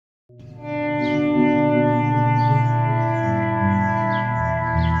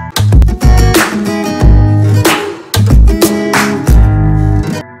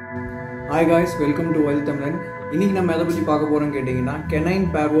Hi guys, welcome to Wild Tamilan. இன்னைக்கு நம்ம எதை பத்தி பார்க்க போறோம் கேட்டிங்கன்னா canine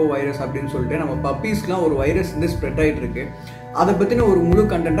parvo virus அப்படினு சொல்லிட்டு நம்ம பப்பீஸ்க்குலாம் ஒரு வைரஸ் வந்து ஸ்ப்ரெட் ஆயிட்டு இருக்கு. அத பத்தின ஒரு முழு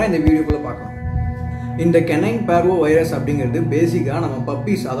கண்டென்ட்டா இந்த வீடியோக்குள்ள பார்க்கலாம். இந்த canine parvo virus அப்படிங்கிறது பேசிக்கா நம்ம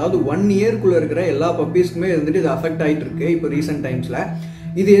பப்பீஸ் அதாவது 1 இயர்க்குள்ள இருக்கிற எல்லா பப்பீஸ்க்குமே வந்துட்டு இது அஃபெக்ட் ஆயிட்டு இருக்கு இப்போ ரீசன்ட் டைம்ஸ்ல.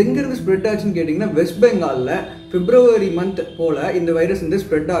 இது எங்க இருந்து ஸ்ப்ரெட் ஆச்சுன்னு கேட்டிங்கன்னா வெஸ்ட் பெங்கால்ல பிப்ரவரி மந்த் போல இந்த வைரஸ் வந்து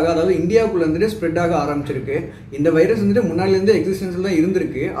ஸ்ப்ரெட் ஆக அதாவது இந்தியாவுக்குள்ள வந்துட்டு ஸ்ப்ரெட் ஆக ஆரம்பிச்சிருக்கு. இந்த வைரஸ் வந்துட்டு முன்னாடில இருந்து எக்ஸிஸ்டன்ஸ்ல தான்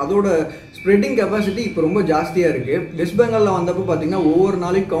இருந்திருக்கு. அதோட ஸ்ப்ரெட்டிங் கெப்பாசிட்டி இப்போ ரொம்ப ஜாஸ்தியா இருக்கு. வெஸ்ட் பெங்கால்ல வந்தப்போ பாத்தீங்கன்னா ஒவ்வொரு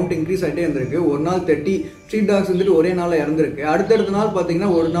நாளைக்கு கவுண்ட் இன்க்ரீஸ் ஆகிட்டே இருந்திருக்கு. ஒரு நாள் 30 ஸ்ட்ரீட் டாக்ஸ் வந்துட்டு ஒரே நாள்ல இறந்துருக்கு. அடுத்தடுத்த நாள் பாத்தீங்கன்னா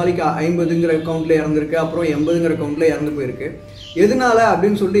ஒரு நாளைக்கு 50ங்கிற கவுண்ட்ல இறந்துருக்கு, அப்புறம் 80ங்கிற கவுண்ட்ல இறந்து போயிருக்கு. எதனால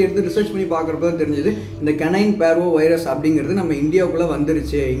அப்படின்னு சொல்லிட்டு எடுத்து ரிசர்ச் பண்ணி பார்க்குறப்ப தெரிஞ்சது இந்த canine parvo வைரஸ் அப்படிங்கிறது நம்ம இந்தியாவுக்குள்ள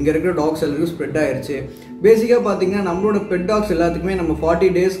வந்துருச்சு. இங்க இருக்கிற டாக்ஸ் எல்லாருக்கும் ஸ்ப்ரெட் ஆயிருச்சு. பேசிக்காக பார்த்தீங்கன்னா நம்மளோட பெட் டாக்ஸ் எல்லாத்துக்குமே நம்ம 40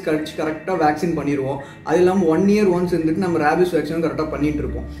 days கழிச்சு கரெக்டாக வேக்சின் பண்ணிடுவோம். அது இல்லாமல் 1 year ஒன்ஸ் வந்துட்டு நம்ம ரேபிஸ் வேக்சினும் கரெக்டாக பண்ணிட்டு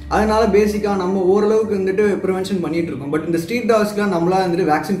இருப்போம். அதனால பேசிக்காக நம்ம ஓரளவுக்கு வந்துட்டு ப்ரிவென்ஷன் பண்ணிட்டு இருக்கோம். பட் இந்த ஸ்ட்ரீட் டாக்ஸ்க்குலாம் நம்மளால வந்துட்டு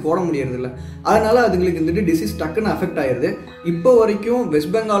வேக்சின் போட முடியறது இல்லை. அதனால அதுங்களுக்கு வந்துட்டு டிசீஸ் டக்குன்னு அஃபெக்ட் ஆயிருது. இப்போ வரைக்கும்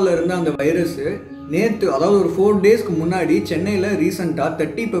வெஸ்ட் பெங்கால்ல இருந்த அந்த வைரஸ் நேற்று அதாவது ஒரு 4 daysக்கு முன்னாடி சென்னையில் ரீசெண்டாக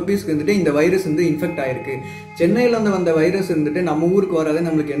 30 பப்பீஸ்க்கு வந்துட்டு இந்த வைரஸ் வந்து இன்ஃபெக்ட் ஆயிருக்கு. சென்னையில் வந்த வைரஸ் வந்துட்டு நம்ம ஊருக்கு வராது,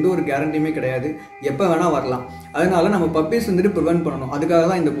 நம்மளுக்கு எந்த ஒரு கேரண்டியுமே கிடையாது, எப்போ வேணால் வரலாம். அதனால நம்ம பப்பீஸ் வந்துட்டு ப்ரிவென்ட் பண்ணணும். அதுக்காக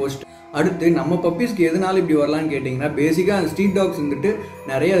தான் இந்த போஸ்ட். அடுத்து நம்ம பப்பீஸ்க்கு எதனால இப்படி வரலான்னு கேட்டிங்கன்னா பேசிக்காக அந்த ஸ்ட்ரீட் டாக்ஸ் வந்துட்டு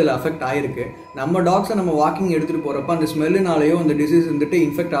நிறைய அதில் அஃபெக்ட் ஆகிருக்கு. நம்ம டாக்ஸை நம்ம வாக்கிங் எடுத்துகிட்டு போகிறப்ப அந்த ஸ்மெல்லுனாலேயோ அந்த டிசீஸ் வந்துட்டு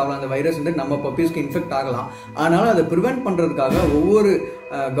இன்ஃபெக்ட் ஆகலாம், அந்த வைரஸ் வந்துட்டு நம்ம பப்பீஸ்க்கு இன்ஃபெக்ட் ஆகலாம். அதனால் அதை ப்ரிவென்ட் பண்ணுறதுக்காக ஒவ்வொரு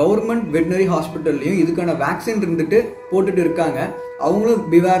கவர்மெண்ட் வெட்டினரி ஹாஸ்பிட்டல்லையும் இதுக்கான வேக்சின் இருந்துட்டு போட்டுட்டு இருக்காங்க. அவங்களும்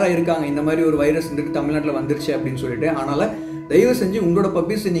பிவேராக இருக்காங்க இந்த மாதிரி ஒரு வைரஸ் வந்துட்டு தமிழ்நாட்டில் வந்துருச்சு அப்படின்னு சொல்லிட்டு. அதனால் தயவு செஞ்சு உங்களோட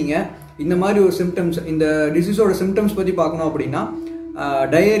பப்பீஸ் நீங்கள் இந்த மாதிரி ஒரு சிம்டம்ஸ் இந்த டிசீஸோட சிம்டம்ஸ் பற்றி பார்க்கணும் அப்படின்னா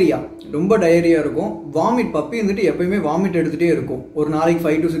டயரியா, ரொம்ப டயரியா இருக்கும். வாமிட், பப்பி வந்துட்டு எப்பயுமே வாமிட் எடுத்துகிட்டே இருக்கும். ஒரு நாளைக்கு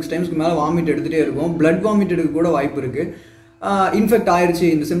 5 to 6 டைம்ஸ்க்கு மேலே வாமிட் எடுத்துகிட்டே இருக்கும். பிளட் வாமிட் எடுக்க கூட வாய்ப்பு இருக்குது. இன்ஃபெக்ட் ஆயிடுச்சு,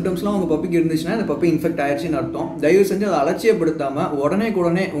 இந்த சிம்டம்ஸ்லாம் உங்கள் பப்பிக்கு இருந்துச்சுன்னா இந்த பப்பி இன்ஃபெக்ட் ஆயிடுச்சுன்னு அர்த்தம். தயவு செஞ்சு அதை அலட்சியப்படுத்தாமல்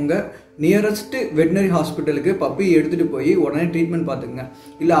உடனே உங்கள் நியரஸ்ட் வெட்டினரி ஹாஸ்பிட்டலுக்கு பப்பி எடுத்துகிட்டு போய் உடனே ட்ரீட்மெண்ட் பார்த்துக்குங்க.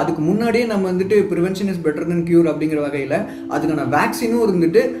 இல்லை அதுக்கு முன்னாடியே நம்ம வந்துட்டு prevention is better then cure அப்படிங்கிற வகையில் அதுக்கான வேக்சினும்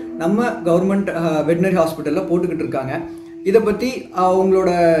இருந்துட்டு நம்ம கவர்மெண்ட் வெட்டினரி ஹாஸ்பிட்டலில் போட்டுக்கிட்டு இருக்காங்க. இதை பற்றி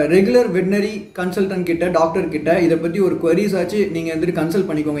உங்களோட ரெகுலர் வெட்டினரி கன்சல்டன்ட் கிட்ட, டாக்டர் கிட்ட இதை பற்றி ஒரு குவரிஸ் ஆச்சு நீங்கள் வந்துட்டு கன்சல்ட்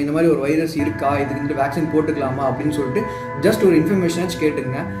பண்ணிக்கோங்க. இந்த மாதிரி ஒரு வைரஸ் இருக்கா, இதுக்கு வந்துட்டு வேக்சின் போட்டுக்கலாமா அப்படின்னு சொல்லிட்டு ஜஸ்ட் ஒரு இன்ஃபர்மேஷனாச்சு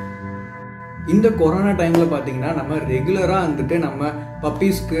கேட்டுங்க. இந்த கொரோனா டைமில் பார்த்தீங்கன்னா நம்ம ரெகுலராக வந்துட்டு நம்ம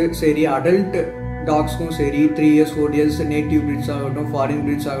பப்பீஸ்க்கு சரி, அடல்ட் டாக்ஸ்க்கும் சரி, 3 years 4 years நேட்டிவ் ப்ரீட்ஸ் ஆகட்டும், ஃபாரின்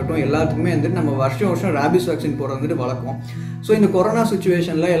ப்ரீட்ஸ் ஆகட்டும், எல்லாத்துக்குமே வந்துட்டு நம்ம வருஷம் ரேபிஸ் வேக்சின் போடுறது வந்துட்டு வழக்கம். ஸோ இந்த கொரோனா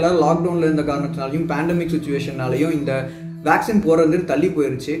சுச்சுவேஷனில் எல்லாரும் லாக்டவுனில் இருந்த காரணத்தினாலையும் பேண்டமிக் சுச்சுவேஷனாலையும் இந்த வேக்சின் போடுறது தள்ளி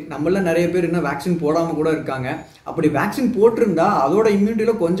போயிருச்சு. நம்மள நிறைய பேர் இன்னும் வேக்சின் போடாமல் கூட இருக்காங்க. அப்படி வேக்சின் போட்டிருந்தா அதோட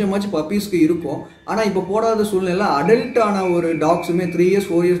இம்யூனிட்டியில் கொஞ்சமாச்சும் பப்பீஸ்க்கு இருக்கும். ஆனால் இப்போ போடாத சூழ்நிலை அடல்ட்டான ஒரு டாக்ஸுமே 3 years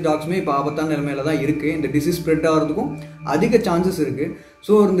 4 years டாக்ஸுமே இப்போ ஆபத்தான நிலைமையில தான் இருக்குது. இந்த டிசீஸ் ஸ்ப்ரெட் ஆகிறதுக்கும் அதிக சான்சஸ் இருக்குது.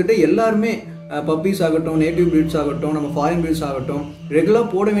 ஸோ வந்துட்டு எல்லாருமே பப்பீஸ் ஆகட்டும், நேட்டிவ் ப்ரீட்ஸ் ஆகட்டும், நம்ம ஃபாரின் ப்ரீட்ஸ் ஆகட்டும், ரெகுலராக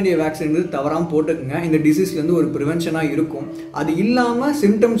போட வேண்டிய வேக்சின் வந்து தவறாமல் போட்டுக்குங்க. இந்த டிசீஸ்லேருந்து ஒரு ப்ரிவென்ஷனாக இருக்கும். அது இல்லாமல்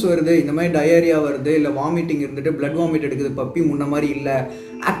சிம்டம்ஸ் வருது, இந்த மாதிரி டயரியா வருது, இல்லை வாமிட்டிங் இருந்துட்டு பிளட் வாமிட் எடுக்குது, பப்பி முன்ன மாதிரி இல்லை,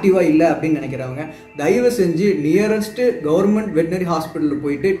 ஆக்டிவாக இல்லை அப்படின்னு நினைக்கிறவங்க தயவு செஞ்சு நியரஸ்ட் கவர்மெண்ட் வெட்டினரி ஹாஸ்பிட்டலில்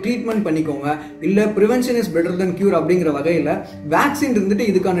போயிட்டு ட்ரீட்மெண்ட் பண்ணிக்கோங்க. இல்லை prevention is better then cure அப்படிங்கிற வகையில் வேக்சின் இருந்துட்டு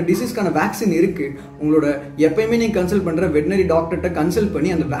இதுக்கான டிசீஸ்க்கான வேக்சின் இருக்குது. உங்களோட எப்பயுமே நீங்கள் கன்சல்ட் பண்ணுற வெட்டினரி டாக்டர்கிட்ட கன்சல்ட்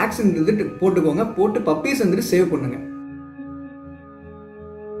பண்ணி அந்த வேக்சின் இருந்துட்டு போட்டுக்கோங்க. போட்டு பப்பீஸ் வந்துட்டு சேவ் பண்ணுங்கள்.